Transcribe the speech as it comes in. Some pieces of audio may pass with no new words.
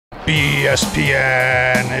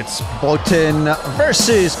BSPN. It's Bolton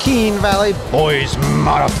versus Keene Valley Boys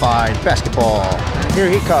Modified Basketball. And here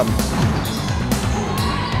he comes.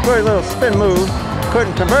 Good little spin move.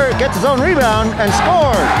 Couldn't convert. Gets his own rebound and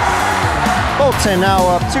scores. Bolton now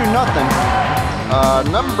up 2-0.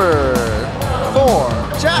 Number 4,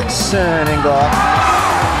 Jackson Ingloff.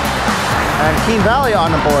 And Keene Valley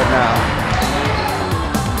on the board now.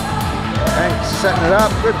 And setting it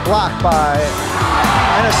up. Good block by.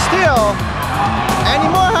 And a steal. Andy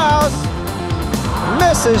Morehouse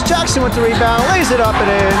misses. Jackson with the rebound, lays it up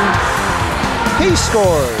and in. He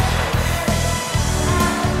scores.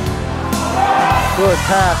 Good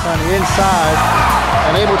pass on the inside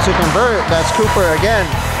and able to convert. That's Cooper again.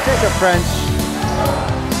 Jacob French.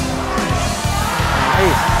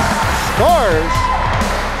 He scores.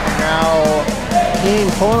 And now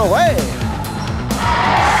Keene pulling away.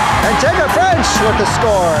 And Jacob French with the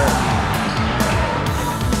score.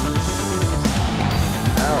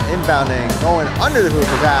 Inbounding, going under the hoop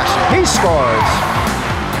is Ashton. He scores.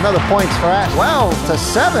 Another points for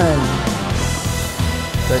 12-7.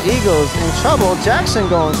 The Eagles in trouble. Jackson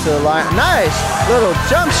going to the line. Nice little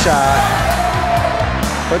jump shot.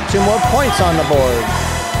 Put 2 more points on the board.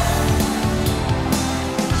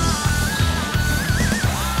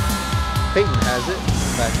 Peyton has it.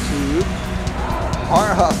 Back to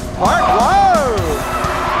Park. Whoa!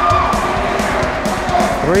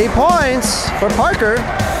 3 points for Parker.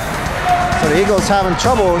 So the Eagles having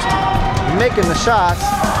trouble making the shots.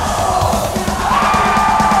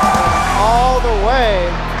 All the way.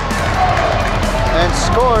 And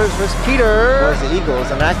scores was Peter. The Eagles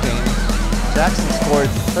in that game. Jackson scored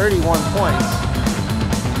 31 points.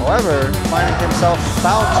 However, finding himself in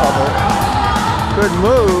foul trouble. Good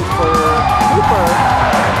move for Cooper.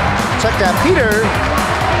 Check that Peter.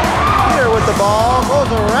 Peter with the ball. Goes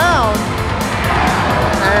around.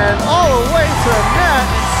 And all the way to the net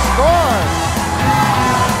and scores.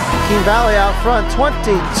 Keene Valley out front,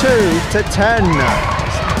 22-10.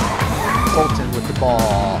 Bolton with the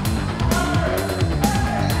ball.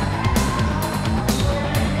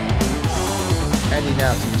 Handing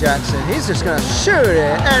out to Jackson. He's just gonna shoot it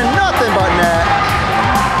and nothing but net.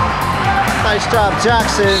 Nice job,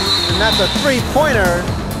 Jackson. And that's a 3-pointer.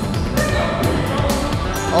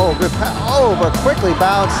 Oh, good pass. Oh, but quickly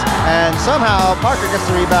bounced, and somehow Parker gets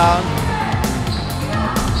the rebound.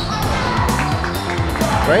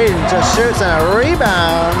 Braden just shoots, and a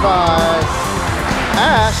rebound by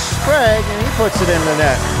Ash Craig, and he puts it in the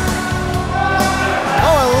net.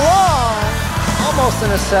 Going long, almost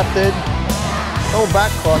intercepted. No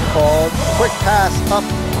backcourt called. Quick pass up,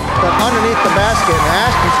 but underneath the basket, and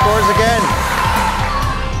Ashton scores again.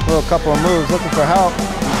 A little couple of moves, looking for help.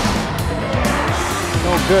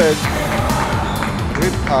 No good.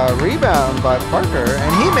 Rebound by Parker,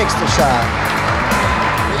 and he makes the shot.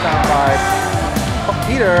 Rebound by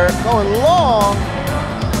Peter, going long.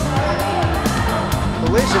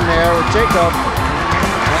 Collision there with Jacob.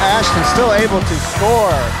 And Ashton still able to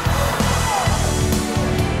score.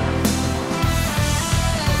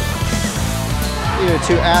 Either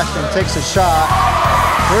to Ashton takes a shot.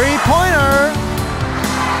 3-pointer.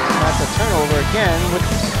 That's a turnover again with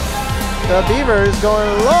the Beavers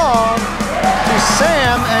going long to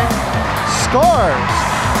Sam and scores.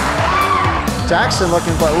 Jackson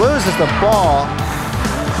looking but loses the ball.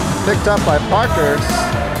 Picked up by Parker.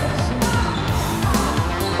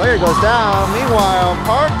 Player goes down. Meanwhile,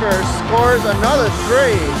 Parker scores another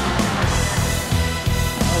 3.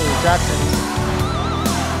 Oh, Jackson.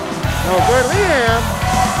 No good. Liam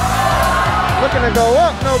looking to go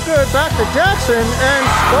up. No good. Back to Jackson and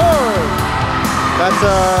scores. That's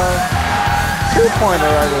a 2-pointer,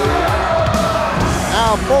 I believe.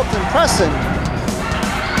 Now Bolton pressing.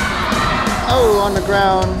 Oh, on the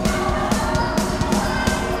ground.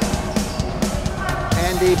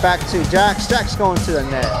 Andy back to Jax. Jax going to the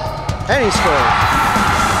net. And he scores.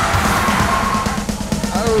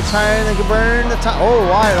 Oh, trying to burn the top. Oh,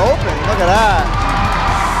 wide open. Look at that.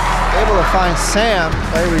 Able to find Sam.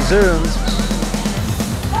 Play resumes.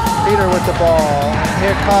 Peter with the ball.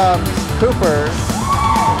 Here comes Cooper.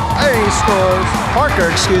 And he scores. Parker,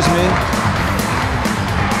 excuse me.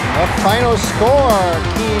 The final score,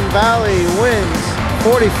 Keene Valley wins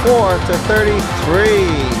 44-33.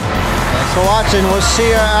 Thanks for watching. We'll see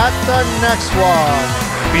you at the next one.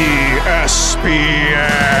 BSPN.